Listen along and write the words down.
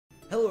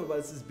Hello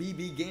everybody, this is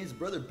BrotherBearGames,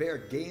 Brother Bear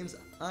Games.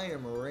 I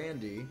am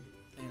Randy.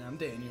 And I'm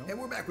Daniel. And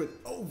we're back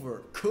with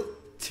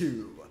Overcooked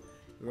 2.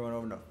 We're going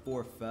over to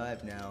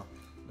 4.5 now.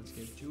 Let's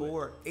get to it.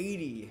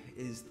 480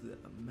 is the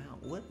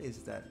amount. What is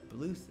that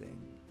blue thing?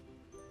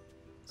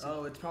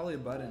 Oh, it's probably a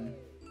button.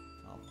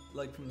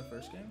 Like from the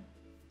first game?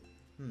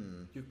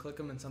 You click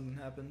them and something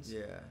happens?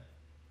 Yeah.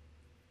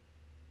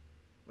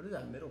 What is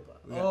that middle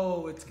platform?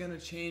 Oh, it's going to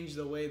change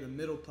the way the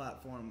middle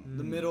platform,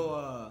 the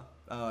middle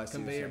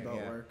conveyor belt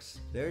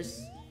works.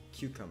 There's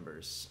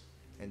cucumbers.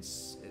 And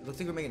it looks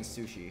like we're making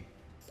sushi.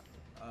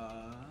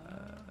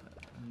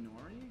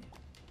 Nori?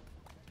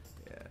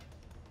 Yeah.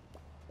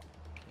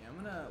 Yeah, I'm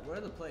gonna. What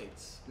are the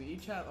plates? We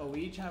each have. Oh,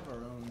 we each have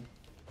our own.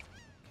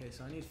 Okay,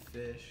 so I need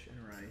fish and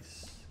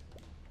rice.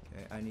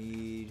 Okay, I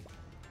need.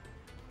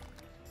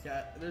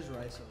 Yeah, there's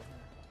rice over here.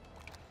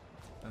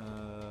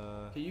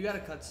 Okay, you gotta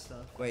cut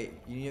stuff. Wait,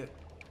 you need.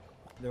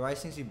 The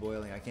rice needs to be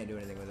boiling. I can't do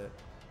anything with it.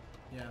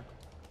 Yeah.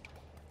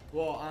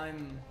 Well,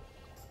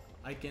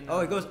 I can. Oh,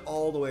 it goes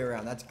all the way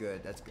around. That's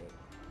good. That's good.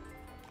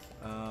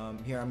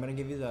 Here, I'm gonna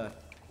give you the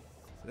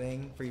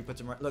thing for you to put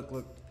some. Look.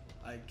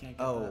 I can't.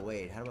 Get Oh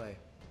wait, how do I? You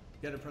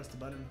gotta press the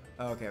button.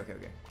 Oh, okay.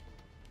 Did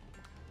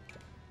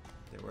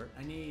it work?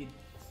 I need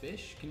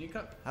fish. Can you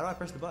cut? How do I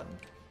press the button?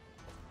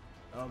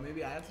 Oh,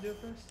 maybe I have to do it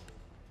first.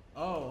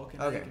 Oh, okay.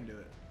 Now you can do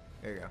it.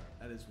 There you go.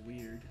 That is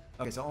weird.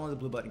 Okay, so only the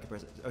blue button can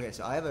press it. Okay,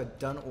 so I have a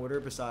done order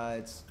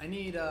besides. I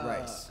need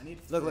rice. I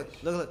need fish. Look.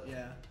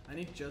 Yeah, I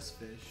need just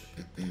fish.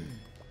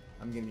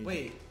 I'm giving you.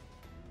 Wait.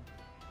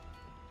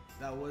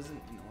 That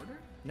wasn't in order?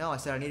 No, I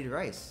said I needed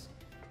rice.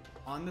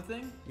 On the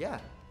thing? Yeah.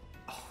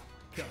 Oh,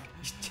 God.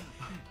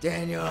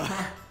 Daniel.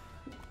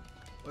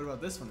 What about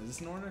this one? Is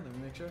this in order? Let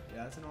me make sure.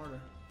 Yeah, it's in order.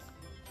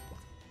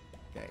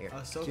 Okay, here.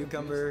 So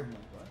Cucumber. confused. I'm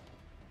like, what?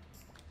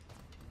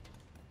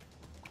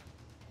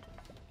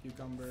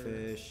 Cucumber.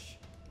 Fish.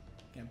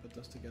 Can't put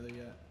those together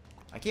yet.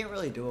 I can't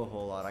really do a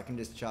whole lot. I can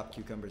just chop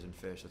cucumbers and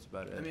fish. That's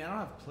about it. I mean, I don't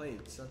have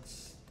plates. I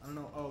don't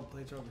know. Oh,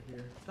 plates are over here.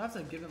 Do I have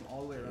to give them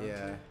all the way around?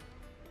 Yeah.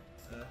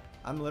 Too?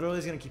 I'm literally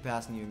just gonna keep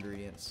passing you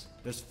ingredients.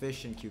 There's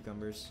fish and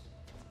cucumbers.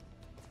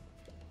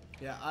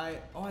 Yeah, I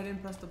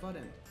didn't press the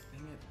button.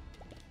 Dang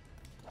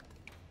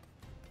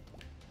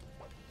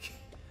it.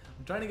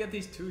 I'm trying to get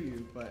these to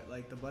you, but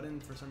like the button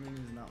for some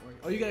reason is not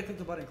working. Oh, you gotta click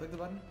the button. Click the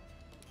button.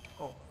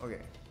 Oh, okay.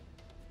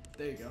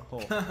 There you go.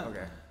 Oh,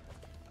 okay.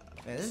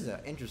 Man, this is an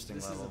interesting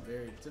level. This is a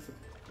very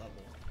difficult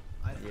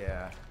level.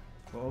 Yeah.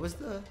 Well, what was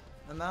the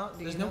amount?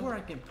 There's nowhere I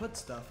can put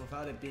stuff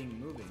without it being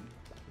moving.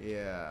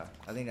 Yeah,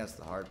 I think that's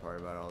the hard part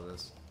about all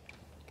this.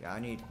 Okay, I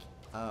need.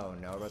 Oh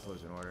no, we're about to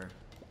lose an order.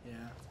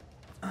 Yeah.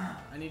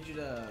 I need you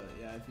to.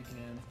 Yeah, if you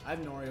can. I have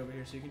Nori over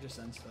here, so you can just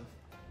send stuff.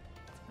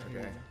 Okay.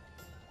 Here.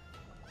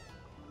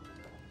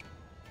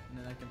 And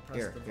then I can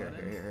press the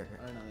button. Here.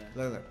 Oh, no,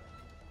 there. Look.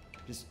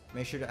 Just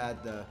make sure to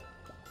add the.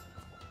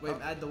 Wait,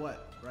 add the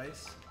what?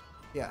 Rice?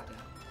 Yeah.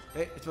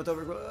 Hey, it's about to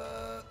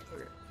overcook.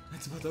 Okay.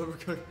 It's about to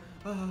overcook.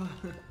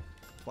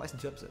 Twice in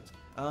 2 episodes.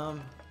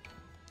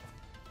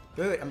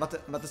 Wait, I'm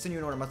about to send you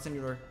an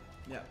order.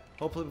 Yeah.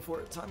 Hopefully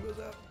before time goes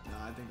out. No,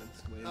 I think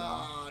that's way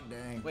Oh,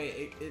 dang.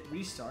 Wait, it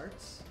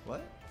restarts?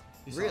 What?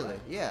 You saw Really?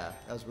 that? Yeah,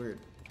 that was weird.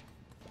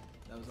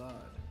 That was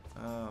odd.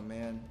 Oh,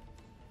 man.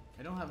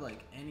 I don't have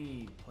like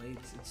any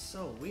plates. It's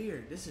so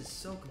weird. This is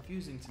so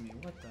confusing to me.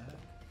 What the heck?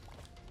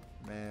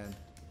 Man.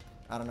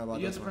 I don't know about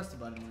you this have to one. press the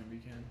button whenever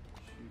you can.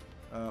 Shoot.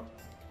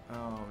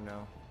 Oh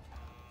no.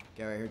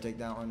 Okay, right here, take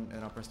that one,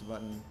 and I'll press the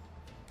button.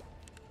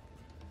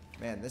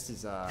 Man, this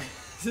is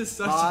this is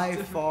such by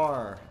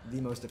far the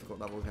most difficult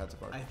level we've had so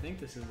far. I think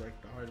this is like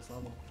the hardest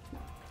level.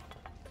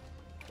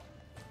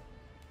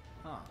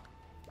 Huh.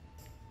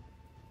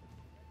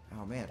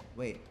 Oh man,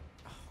 wait.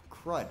 Oh,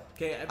 crud.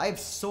 Okay, I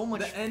have so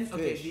much fish.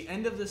 Okay, the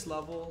end of this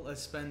level,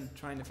 let's spend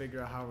trying to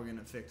figure out how we're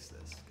gonna fix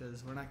this,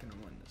 because we're not gonna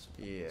win this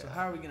one. Yeah. So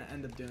how are we gonna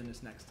end up doing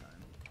this next time?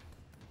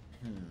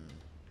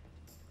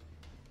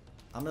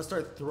 I'm gonna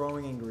start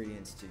throwing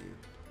ingredients to you.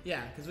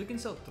 Yeah, because we can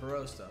still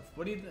throw stuff.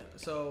 What do you think?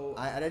 So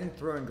I didn't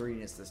throw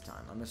ingredients this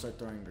time. I'm gonna start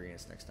throwing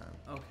ingredients next time.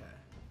 Okay.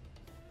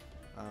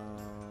 I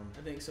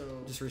think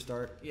so. Just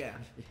restart. Yeah.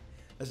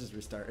 Let's just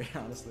restart.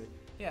 Honestly.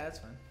 Yeah, that's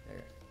fine. There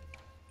you go.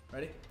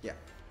 Ready? Yeah.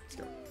 Let's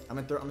go.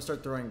 I'm gonna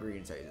start throwing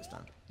ingredients at you this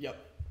time. Yep.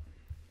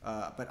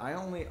 But I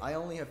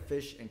only have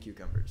fish and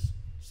cucumbers,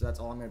 so that's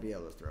all I'm gonna be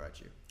able to throw at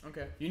you.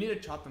 Okay. You need to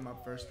chop them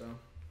up first, though.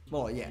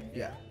 Well, yeah.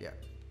 Okay,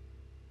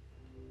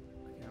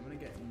 I'm gonna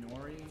get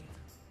Nori.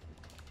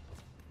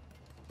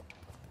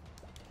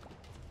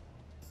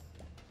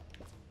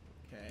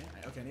 Okay,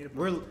 I need to.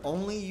 We'll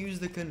only use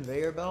the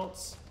conveyor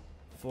belts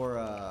for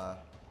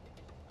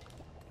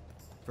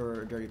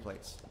dirty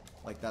plates.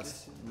 Like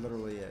that's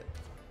literally it.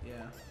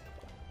 Yeah.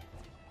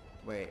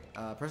 Wait,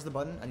 press the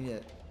button. I need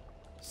to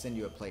send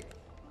you a plate.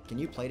 Can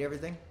you plate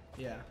everything?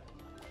 Yeah.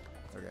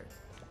 Okay.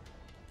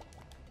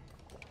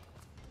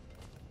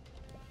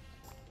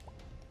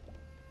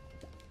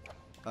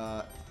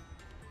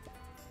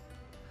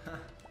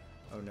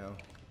 Oh no.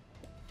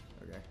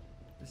 Okay.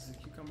 This is a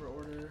cucumber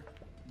order.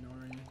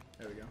 Nori.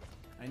 There we go.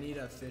 I need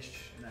a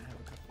fish, and I have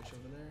a fish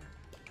over there.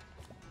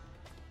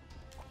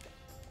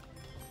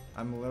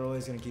 I'm literally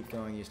just gonna keep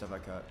throwing you stuff I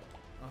cut.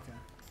 Okay.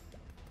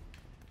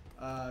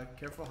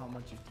 Careful how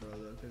much you throw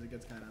though, because it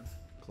gets kind of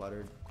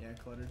Cluttered. yeah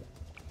cluttered.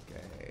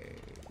 Okay.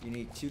 You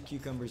need 2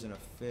 cucumbers and a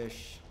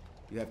fish.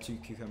 You have 2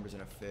 cucumbers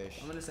and a fish.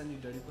 I'm gonna send you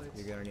dirty plates.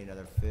 You're gonna need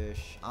another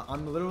fish.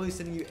 I'm literally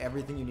sending you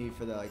everything you need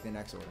for the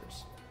next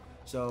orders.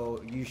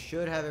 So you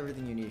should have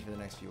everything you need for the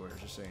next few orders,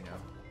 just so you know.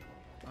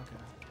 Okay.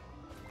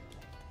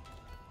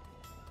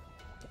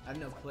 I have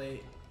no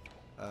plate.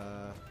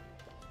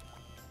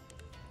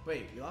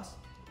 Wait, you lost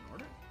an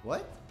order?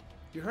 What?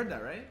 You heard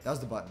that, right? That was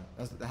the button.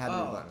 That had to be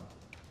the button.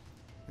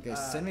 Okay,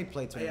 send me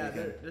plates whenever yeah,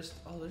 you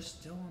can. they're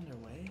still on their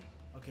way.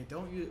 Okay,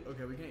 don't use.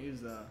 Okay, we can't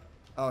use the.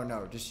 Oh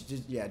no, just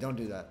yeah, don't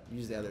do that.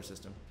 Use the other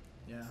system.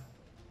 Yeah.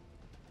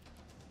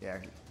 Yeah,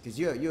 because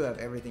you have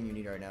everything you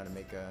need right now to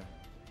make a.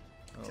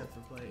 Except for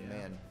plate. Yeah.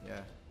 Man,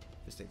 yeah,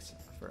 this takes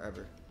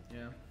forever.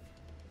 Yeah.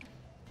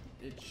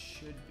 It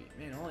should be.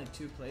 Man, only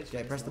 2 plates.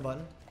 Okay, press the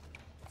button,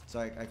 so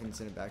I can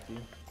send it back to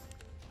you.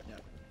 Yeah.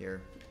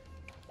 Here.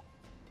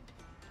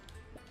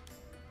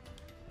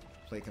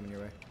 Plate coming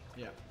your way.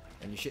 Yeah.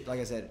 And you should, like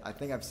I said, I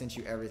think I've sent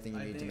you everything you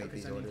need to make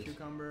these I orders. need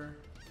cucumber.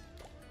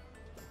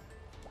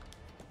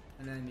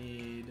 And I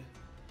need.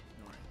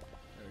 No,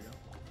 there we go.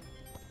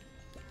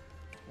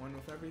 1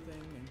 with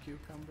everything and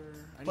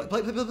cucumber.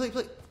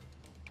 Plate.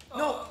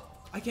 No,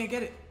 I can't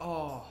get it.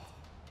 Oh,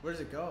 where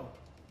does it go?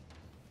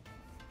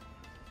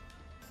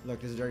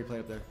 Look, there's a dirty plate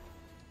up there.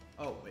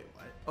 Oh wait,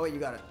 what? Oh wait, you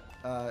got it.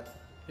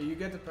 Hey, you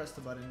get to press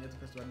the button. You have to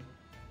press the button.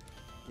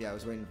 Yeah, I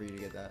was waiting for you to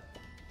get that.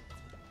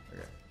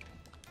 Okay.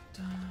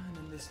 Done.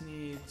 And this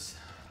needs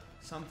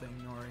something,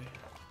 Nori.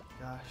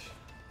 Gosh.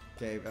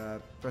 Okay,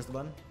 press the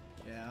button.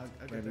 Yeah, I'll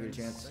get Whenever there you get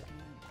a in chance.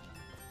 second.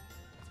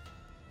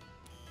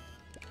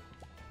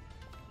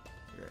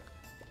 Okay.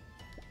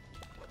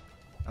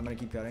 I'm gonna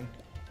keep cutting.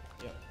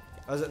 Yep.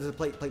 Oh, there's a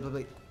plate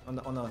on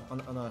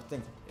the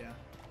thing. Yeah.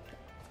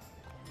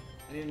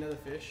 I need another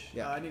fish.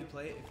 Yeah. I need a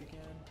plate if you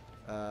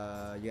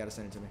can. You gotta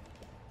send it to me.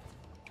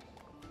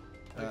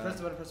 Press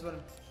the button. Press the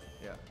button.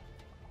 Yeah.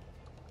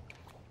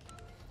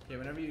 Okay,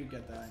 whenever you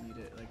get that, I need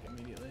it like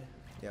immediately.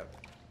 Yep.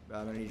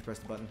 I'm gonna need you to press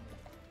the button.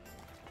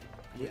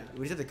 Yeah.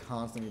 We just have to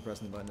constantly be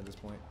pressing the button at this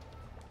point.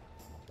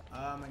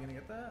 Am I gonna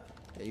get that?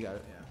 Yeah, you got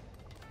it. Yeah.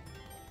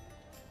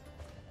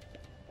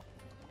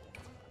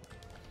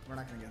 We're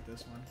not gonna get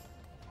this one.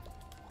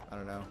 I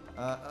don't know.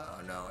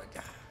 Oh no.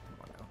 Come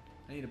on now.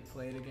 I need a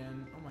plate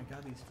again. Oh my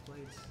god, these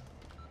plates.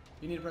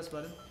 You need to press the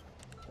button.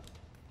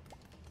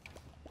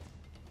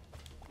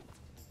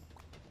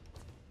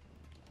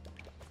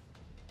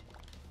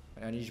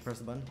 I need you to press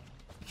the button.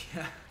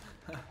 Yeah.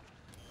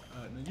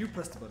 No, you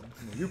press the button.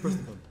 No, you press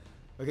the button.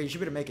 Okay, you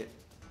should be able to make it.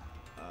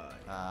 Yeah.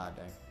 Ah,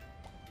 dang.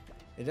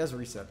 It does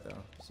reset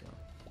though, so.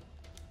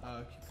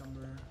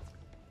 Cucumber.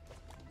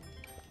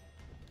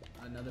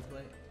 Another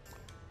plate.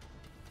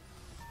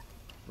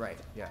 Right.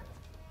 Yeah.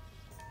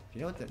 Do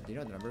you know what the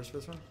number is for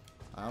this one?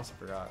 I also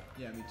forgot.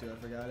 Yeah, me too. I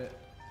forgot it.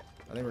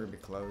 I think we're gonna be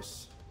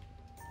close.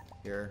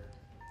 Here.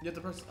 You have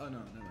to press. Oh no,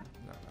 never mind.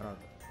 No, I don't.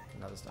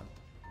 Not this time.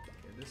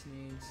 Okay, this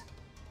needs.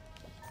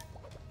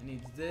 It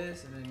needs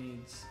this, and it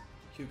needs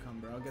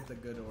cucumber. I'll get the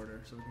good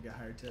order so we can get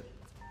higher tip.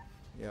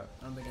 Yeah.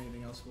 I don't think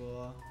anything else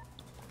will.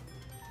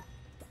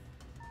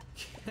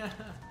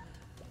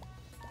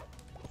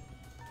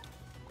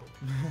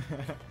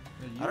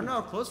 I don't know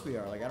how close we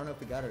are. Like, I don't know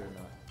if we got it or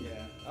not.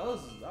 Yeah, that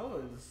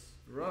was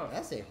rough.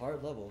 That's a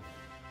hard level.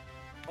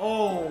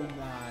 Oh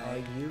my! Are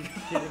you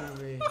kidding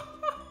me?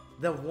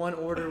 The one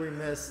order we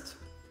missed.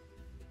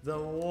 The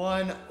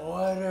one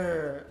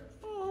order.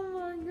 Oh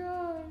my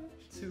gosh.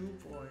 2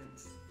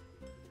 points.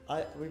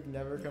 We've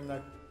never come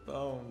that.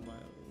 Oh my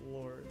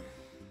lord.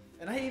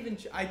 And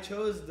I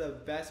chose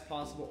the best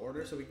possible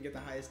order so we can get the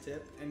highest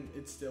tip, and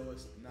it still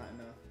was not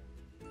enough.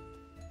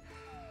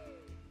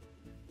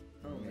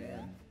 Oh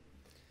man.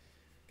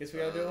 Guess we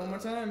gotta do it one more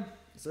time.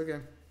 It's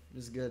okay.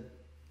 This is good.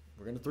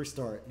 We're gonna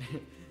 3-star it.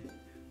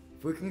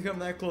 If we can come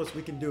that close,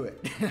 we can do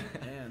it.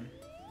 Man.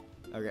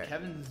 Okay.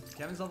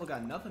 Kevin's level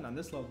got nothing on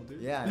this level,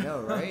 dude. Yeah, I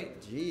know, right?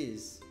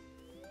 Jeez.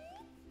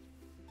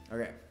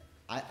 Okay.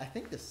 I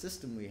think the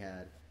system we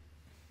had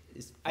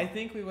is. I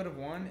think we would have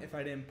won if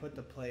I didn't put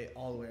the plate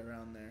all the way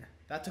around there.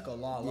 That took a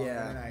lot longer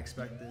than I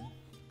expected.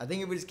 I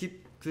think if we just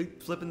keep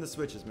flipping the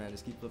switches, man.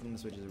 Just keep flipping the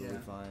switches. We'll be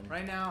fine.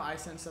 Right now, I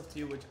send stuff to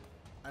you, which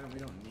we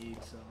don't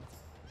need. So.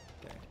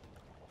 Okay.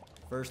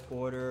 First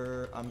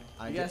order.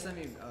 You guys send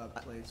me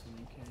plates when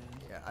you can.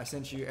 Yeah, I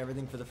sent you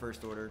everything for the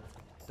first order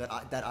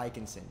that I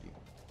can send you.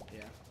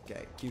 Yeah.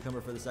 Okay. Cucumber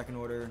for the second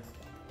order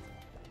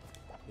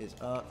is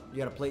up. You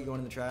got a plate going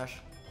in the trash.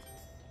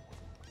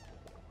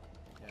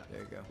 Yeah.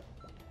 There you go.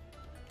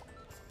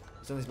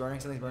 Something's burning.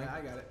 Something's burning. Yeah,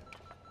 I got it.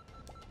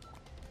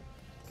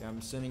 Okay,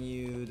 I'm sending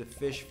you the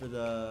fish for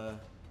the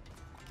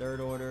third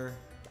order.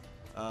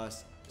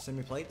 Send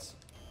me plates.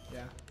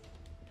 Yeah.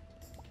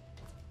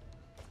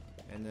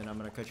 And then I'm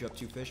gonna cut you up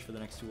 2 fish for the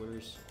next 2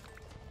 orders.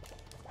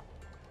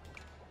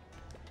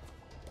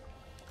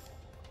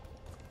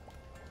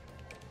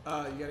 You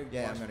gotta.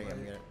 Yeah, wash I'm the gonna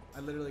plate. get it. I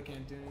literally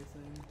can't do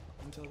anything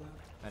until then.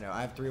 I know.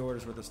 I have 3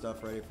 orders worth of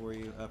stuff ready for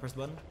you. Press the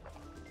button. Oh,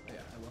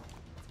 yeah, I will.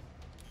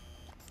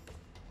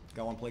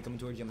 Got 1 plate coming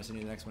towards you. I'm gonna send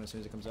you the next one as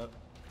soon as it comes up.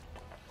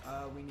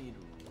 We need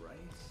rice.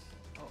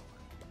 Oh,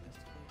 that's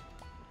the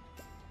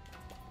plate.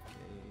 Okay.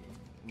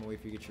 I'm gonna wait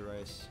for you to get your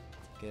rice.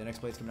 Okay, the next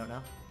plate's coming out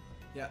now.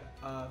 Yeah.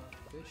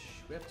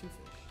 Fish. We have 2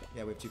 fish.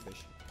 Yeah, we have 2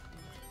 fish.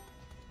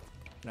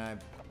 And I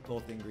have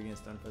both the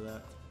ingredients done for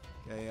that.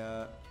 Okay.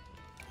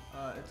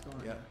 It's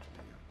going. Yeah.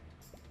 There you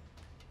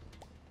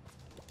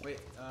go. Wait.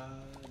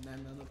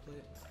 Another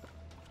plate.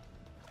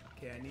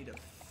 Okay, I need a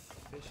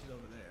fish is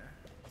over there.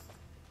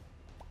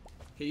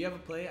 Okay, you have a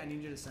plate. I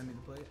need you to send me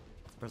the plate.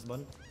 Press the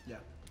button. Yeah.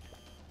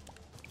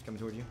 It's coming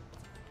towards you.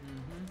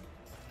 Mm-hmm.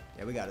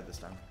 Yeah, we got it this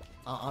time.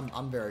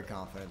 I'm very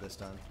confident this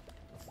time.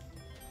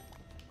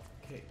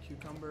 Okay,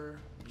 cucumber,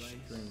 rice.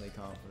 Extremely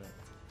confident.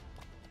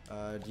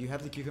 Do you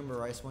have the cucumber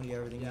rice one? Do you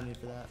have everything you need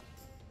for that?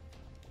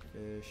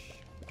 Fish.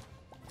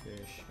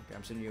 Fish. Okay,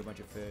 I'm sending you a bunch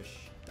of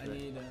fish. I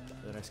need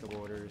for the next couple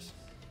orders.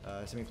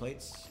 Send me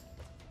plates.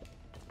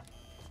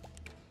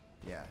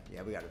 Yeah,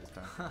 we got it this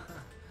time.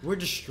 We're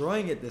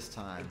destroying it this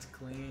time. It's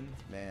clean.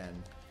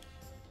 Man.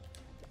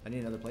 I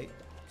need another plate.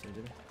 Send it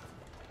to me.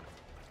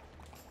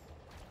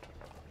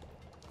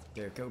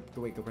 There, go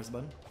press the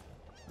button.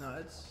 No,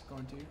 it's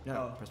going to.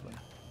 No, press the button.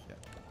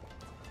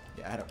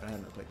 Yeah, I had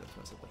another plate, that's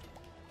what I said there.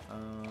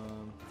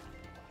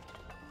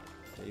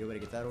 Okay, you better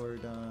get that order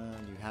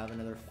done. You have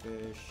another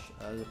fish.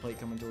 There's a plate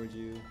coming towards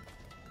you.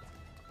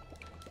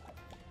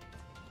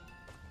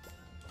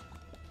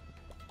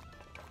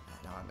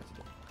 Now I'm meant to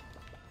do.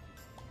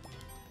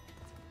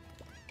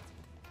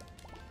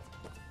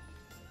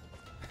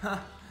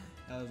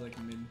 That was like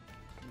a mid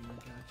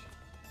catch.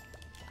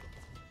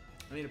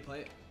 I need a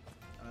plate.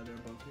 They're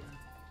both here.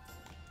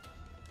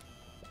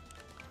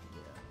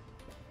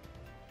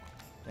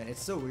 And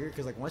it's so weird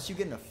because like once you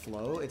get in a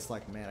flow, it's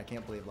like, man, I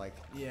can't believe like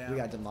we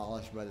got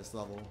demolished by this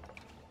level.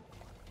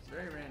 It's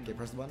very random. Okay,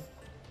 press the button.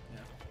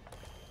 Yeah.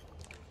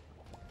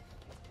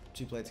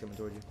 2 plates coming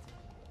towards you.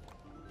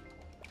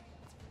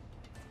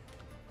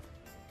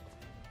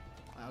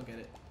 I'll get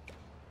it.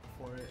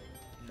 For it.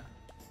 Yeah.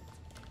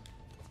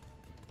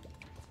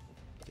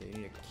 Okay, you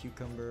need a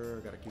cucumber.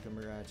 Got a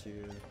cucumber at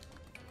you.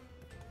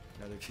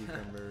 Another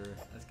cucumber.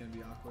 That's gonna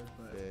be awkward,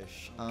 but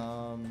fish.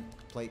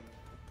 Plate.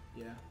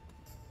 Yeah.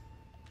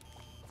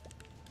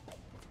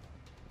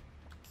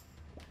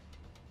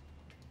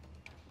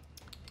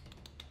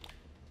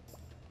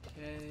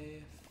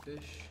 Okay,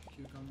 fish,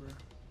 cucumber.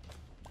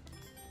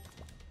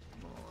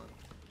 Come on.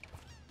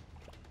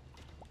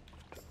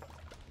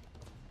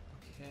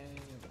 Okay,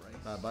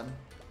 rice. Button.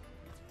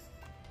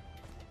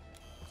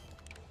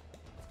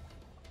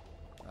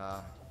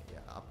 Yeah.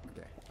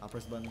 Okay. I'll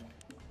press the button. Okay.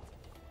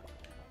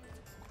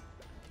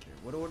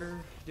 What order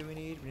do we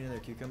need? We need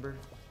another cucumber.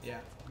 Yeah,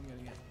 I'm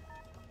getting it.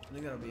 I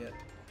think that'll be it.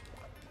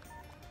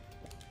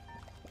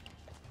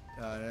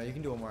 No, you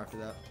can do 1 more after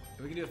that.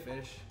 We can do a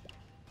fish.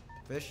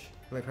 Fish.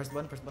 Wait, press the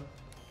button. Press the button.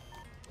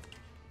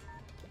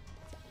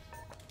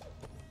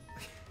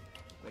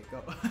 Wait,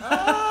 go.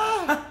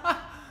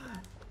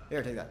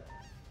 Here, take that.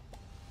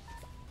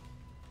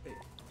 Wait.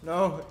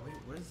 No. Wait,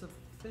 where's the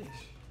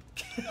fish?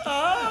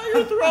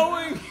 You're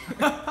throwing.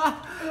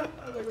 I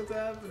was like, what's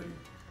happening?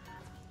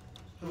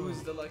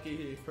 Who's the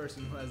lucky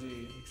person who has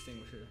the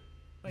extinguisher?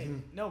 Wait,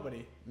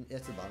 nobody.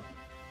 It's the bottom.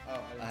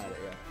 Oh, I had it,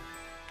 yeah.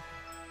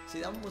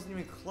 See, that one wasn't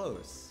even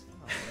close.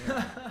 Oh,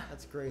 man.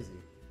 That's crazy.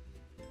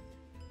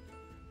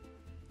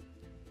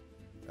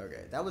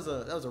 Okay, that was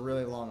a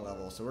really long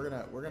level, so we're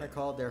gonna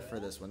call it there for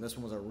this one. This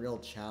one was a real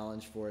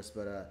challenge for us,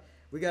 but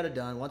we got it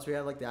done. Once we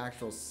have like the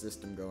actual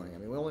system going. I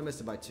mean, we only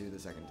missed it by 2 the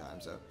second time,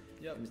 so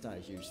it's not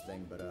a huge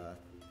thing. But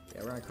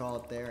yeah, we're gonna call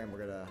it there, and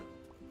we're gonna.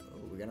 Oh,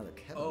 we got another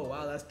kettle. Oh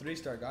wow, that's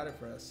 3-star. Got it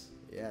for us.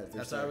 Yeah,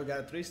 that's why we got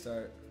a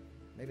 3-star.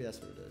 Maybe that's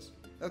what it is.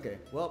 Okay,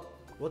 well,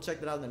 we'll check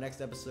that out in the next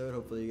episode.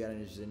 Hopefully you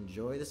guys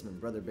enjoy. This has been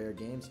Brother Bear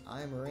Games.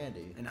 I'm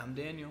Randy. And I'm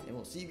Daniel. And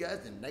we'll see you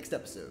guys in the next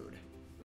episode.